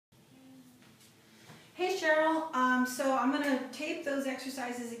Hey Cheryl, so I'm going to tape those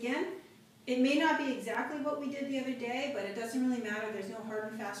exercises again. It may not be exactly what we did the other day, but it doesn't really matter. There's no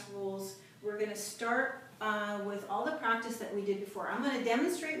hard and fast rules. We're going to start with all the practice that we did before. I'm going to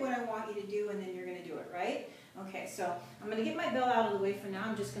demonstrate what I want you to do, and then you're going to do it, right? Okay, so I'm going to get my bell out of the way for now.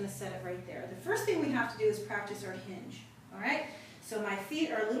 I'm just going to set it right there. The first thing we have to do is practice our hinge, all right? So my feet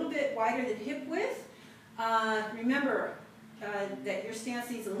are a little bit wider than hip width. Remember that your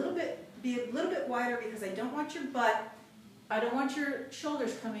stance needs be a little bit wider because I don't want your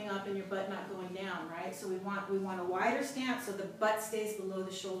shoulders coming up and your butt not going down, right? So we want a wider stance so the butt stays below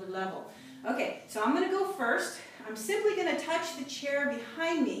the shoulder level. Okay, so I'm going to go first. I'm simply going to touch the chair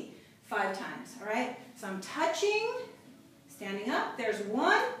behind me 5 times, all right? So I'm touching, standing up. There's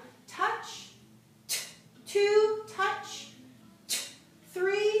 1, touch, 2, touch,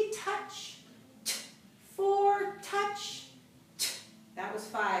 3, touch, 4, touch. That was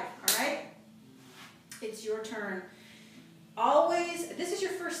 5, all right? It's your turn. Always, this is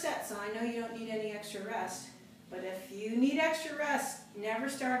your first set, so I know you don't need any extra rest. But if you need extra rest, never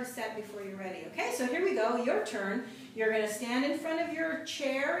start a set before you're ready. Okay, so here we go, your turn. You're going to stand in front of your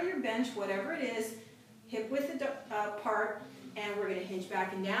chair or your bench, whatever it is, hip width apart, and we're going to hinge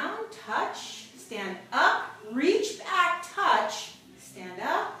back and down, touch, stand up, reach back, touch, stand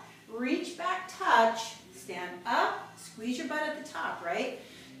up, reach back, touch, stand up, squeeze your butt at the top, right?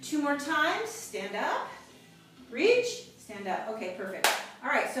 2 more times, stand up, reach, stand up. Okay, perfect. All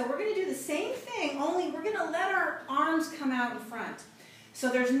right, so we're going to do the same thing, only we're going to let our arms come out in front. So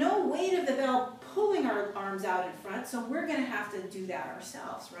there's no weight of the bell pulling our arms out in front, so we're going to have to do that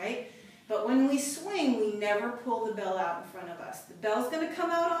ourselves, right? But when we swing, we never pull the bell out in front of us. The bell's going to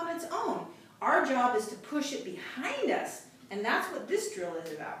come out on its own. Our job is to push it behind us, and that's what this drill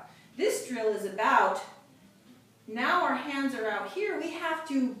is about. This drill is about, now our hands are out here, we have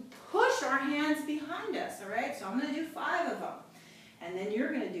to push our hands behind us, all right? So I'm going to do 5 of them, and then you're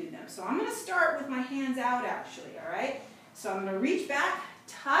going to do them. So I'm going to start with my hands out, actually, all right? So I'm going to reach back,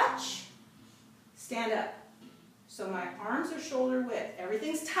 touch, stand up. So my arms are shoulder width.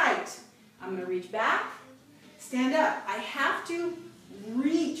 Everything's tight. I'm going to reach back, stand up. I have to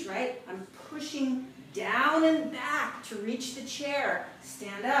reach, right? I'm pushing down and back to reach the chair.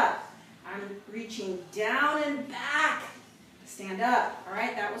 Stand up. I'm reaching down and back. Stand up. All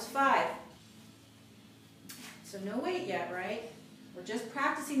right, that was 5. So no weight yet, right? We're just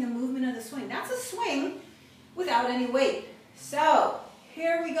practicing the movement of the swing. That's a swing without any weight. So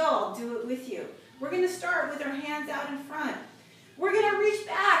here we go. I'll do it with you. We're going to start with our hands out in front. We're going to reach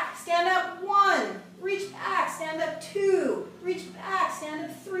back, stand up 1, reach back, stand up 2, reach back, stand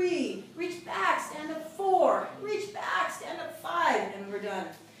up 3, reach back, stand up 4, reach back, stand up 5, and we're done.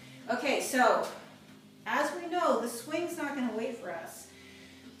 Okay, so as we know, the swing's not going to wait for us.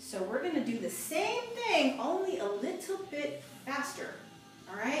 So we're going to do the same thing, only a little bit faster.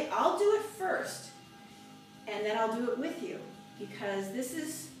 All right, I'll do it first, and then I'll do it with you, because this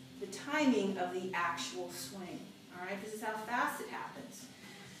is the timing of the actual swing. All right, this is how fast it happens.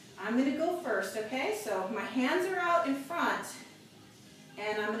 I'm going to go first, okay? So my hands are out in front,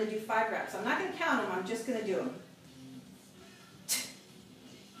 and I'm going to do 5 reps. I'm not going to count them, I'm just going to do them.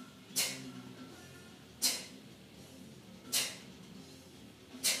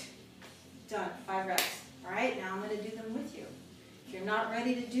 Done, 5 reps. All right, now I'm going to do them with you. If you're not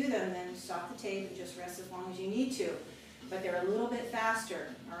ready to do them, then stop the tape and just rest as long as you need to. But they're a little bit faster,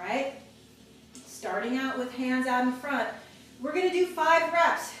 all right? Starting out with hands out in front, we're going to do 5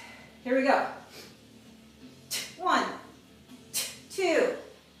 reps. Here we go. 1, 2,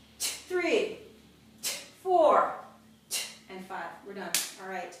 3, 4, and 5. We're done. All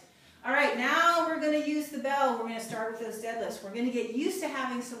right. All right, now we're going to use the bell. We're going to start with those deadlifts. We're going to get used to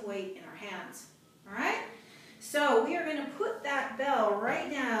having some weight in our hands. All right? So we are going to put that bell right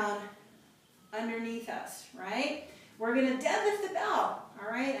down underneath us, right? We're going to deadlift the bell,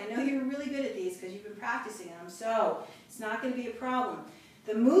 all right? I know you're really good at these because you've been practicing them, so it's not going to be a problem.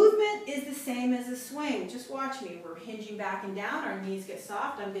 The movement is the same as a swing. Just watch me. We're hinging back and down. Our knees get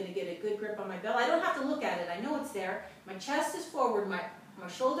soft. I'm going to get a good grip on my bell. I don't have to look at it. I know it's there. My chest is forward. My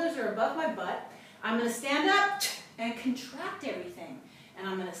shoulders are above my butt. I'm going to stand up and contract everything, and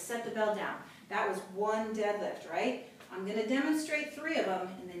I'm going to set the bell down. That was 1 deadlift, right? I'm going to demonstrate 3 of them,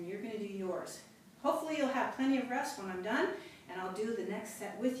 and then you're going to do yours. Hopefully you'll have plenty of rest when I'm done, and I'll do the next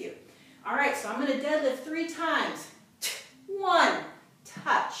set with you. All right, so I'm going to deadlift 3 times. 1,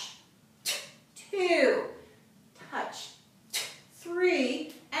 touch, 2, touch,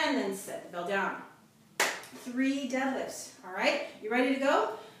 3, and then set the bell down. 3 deadlifts, all right? You ready to go?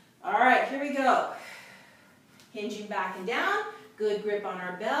 All right, here we go. Hinging back and down, good grip on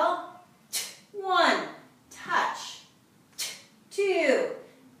our bell. 1, touch, 2,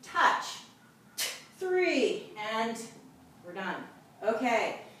 touch, 3, and we're done.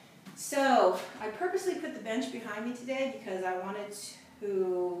 Okay, so I purposely put the bench behind me today because I wanted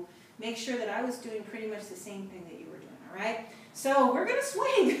to make sure that I was doing pretty much the same thing that you were doing, all right? So we're gonna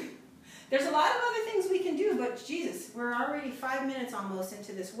swing. There's a lot of other things we can do, but Jesus, we're already 5 minutes almost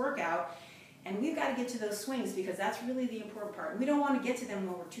into this workout, and we've got to get to those swings because that's really the important part. We don't want to get to them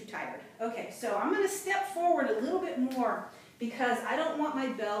when we're too tired. Okay, so I'm going to step forward a little bit more because I don't want my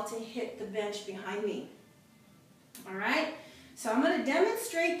bell to hit the bench behind me. All right, so I'm going to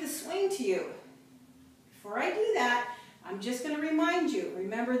demonstrate the swing to you. Before I do that, I'm just going to remind you,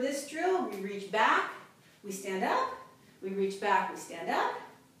 remember this drill? We reach back, we stand up, we reach back, we stand up.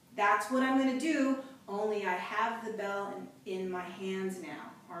 That's what I'm going to do, only I have the bell in my hands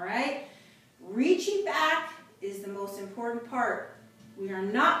now, all right? Reaching back is the most important part. We are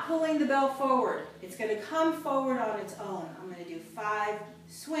not pulling the bell forward. It's going to come forward on its own. I'm going to do 5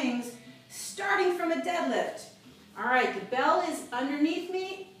 swings, starting from a deadlift. All right, the bell is underneath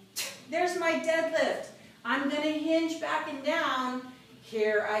me. There's my deadlift. I'm going to hinge back and down.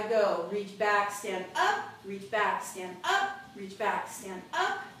 Here I go. Reach back, stand up, reach back, stand up, reach back, stand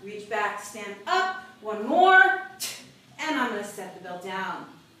up, reach back, stand up. One more, and I'm going to set the bell down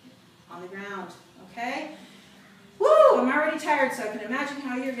on the ground, okay? Woo, I'm already tired, so I can imagine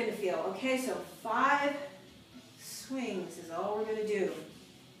how you're going to feel. Okay, so 5 swings is all we're going to do.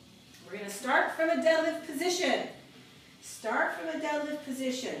 We're going to start from a deadlift position. Start from a deadlift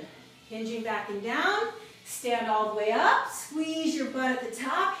position. Hinging back and down. Stand all the way up. Squeeze your butt at the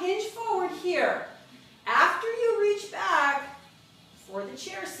top. Hinge forward here. After you reach back for the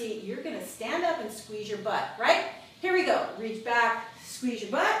chair seat, you're going to stand up and squeeze your butt, right? Here we go. Reach back, squeeze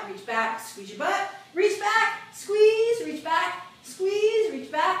your butt, reach back, squeeze your butt, reach back, squeeze, reach back, squeeze,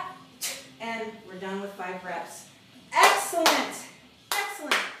 reach back, and we're done with 5 reps. Excellent,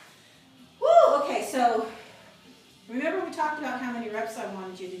 excellent. Woo, okay, so remember we talked about how many reps I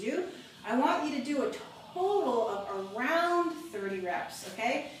wanted you to do? I want you to do a total of around 30 reps,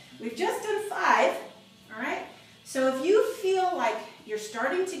 okay? We've just done 5, all right? So if you feel like you're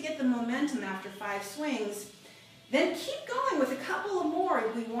starting to get the momentum after 5 swings, then keep going with a couple of more.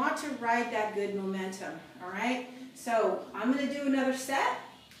 We want to ride that good momentum, all right? So I'm going to do another set,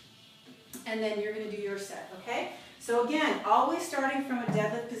 and then you're going to do your set, okay? So again, always starting from a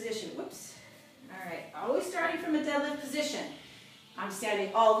deadlift position. Whoops. All right, always starting from a deadlift position. I'm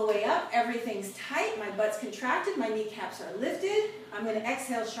standing all the way up. Everything's tight. My butt's contracted. My kneecaps are lifted. I'm going to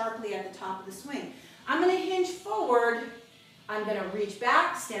exhale sharply at the top of the swing. I'm going to hinge forward. I'm going to reach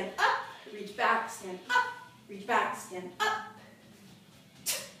back, stand up, reach back, stand up, reach back, stand up,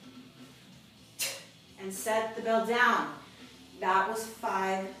 and set the bell down. That was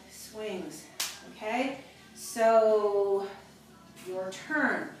 5 swings, okay? So your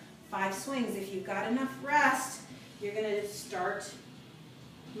turn, 5 swings. If you've got enough rest, you're going to start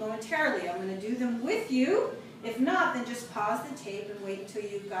momentarily. I'm going to do them with you. If not, then just pause the tape and wait until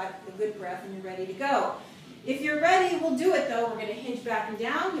you've got a good breath and you're ready to go. If you're ready, we'll do it though. We're going to hinge back and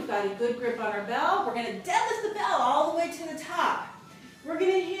down. We've got a good grip on our bell. We're going to deadlift the bell all the way to the top. We're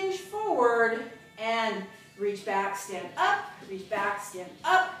going to hinge forward and reach back, stand up, reach back, stand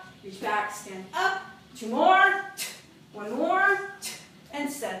up, reach back, stand up. 2 more, 1 more, and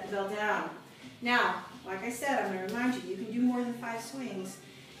set the bell down. Now, like I said, I'm going to remind you, you can do more than 5 swings.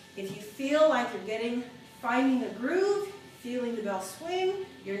 If you feel like you're finding a groove, feeling the bell swing,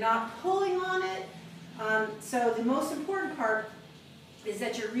 you're not pulling on it. So the most important part is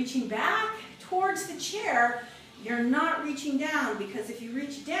that you're reaching back towards the chair. You're not reaching down, because if you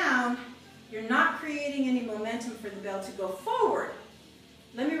reach down, you're not creating any momentum for the bell to go forward.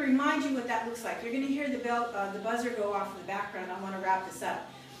 Let me remind you what that looks like. You're going to hear the bell, the buzzer go off in the background. I want to wrap this up.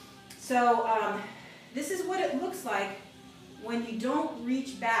 So this is what it looks like when you don't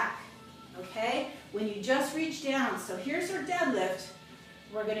reach back, okay? When you just reach down. So here's our deadlift.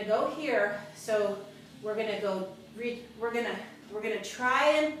 We're going to go here. So we're going to go, we're going to try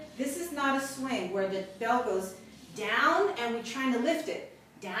and, this is not a swing where the bell goes down and we're trying to lift it.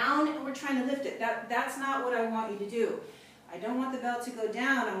 Down and we're trying to lift it. That's not what I want you to do. I don't want the bell to go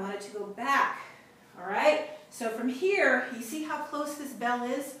down. I want it to go back. All right? So from here, you see how close this bell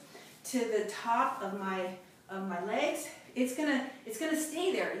is to the top of my legs? It's gonna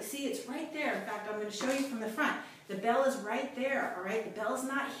stay there. You see, it's right there. In fact, I'm going to show you from the front. The bell is right there. All right? The bell's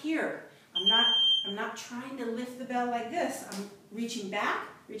not here. I'm not trying to lift the bell like this. I'm reaching back,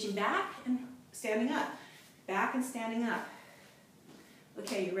 and standing up. Back and standing up.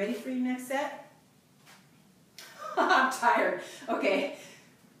 Okay, you ready for your next set? I'm tired. Okay.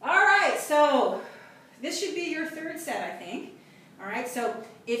 All right, so this should be your third set, I think. All right, so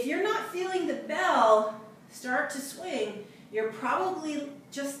if you're not feeling the bell start to swing, you're probably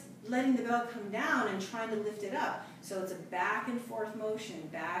just letting the bell come down and trying to lift it up. So it's a back and forth motion,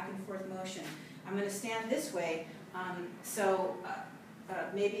 back and forth motion. I'm going to stand this way, so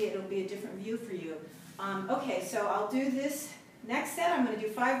maybe it'll be a different view for you. Okay, so I'll do this next set. I'm going to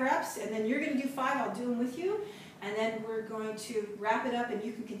do 5 reps, and then you're going to do 5. I'll do them with you, and then we're going to wrap it up, and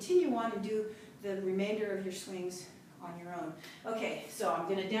you can continue on and do the remainder of your swings on your own. Okay, so I'm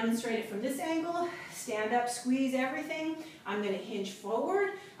going to demonstrate it from this angle. Stand up, squeeze everything. I'm going to hinge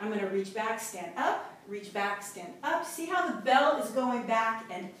forward. I'm going to reach back, stand up, reach back, stand up. See how the bell is going back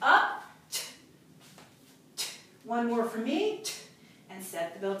and up? One more for me, and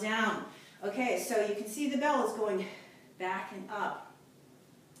set the bell down. Okay, so you can see the bell is going back and up.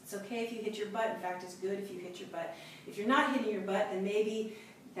 It's okay if you hit your butt. In fact, it's good if you hit your butt. If you're not hitting your butt, then maybe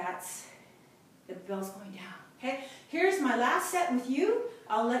that's the bell's going down. Okay, here's my last set with you.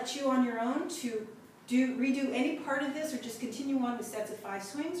 I'll let you on your own to redo any part of this, or just continue on with sets of 5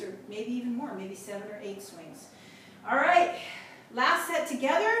 swings, or maybe even more, maybe 7 or 8 swings. All right, last set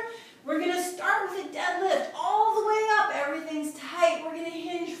together. We're going to start with a deadlift all the way up. Everything's tight. We're going to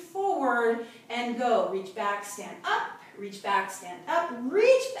hinge forward and go. Reach back, stand up. Reach back, stand up.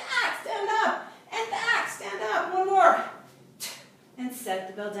 Reach back, stand up. And back, stand up. One more. And set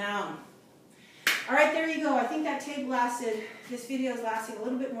the bell down. All right, there you go. I think that tape lasted, this video is lasting a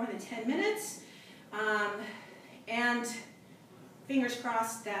little bit more than 10 minutes. And fingers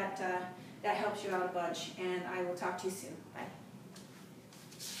crossed that that helps you out a bunch. And I will talk to you soon. Bye.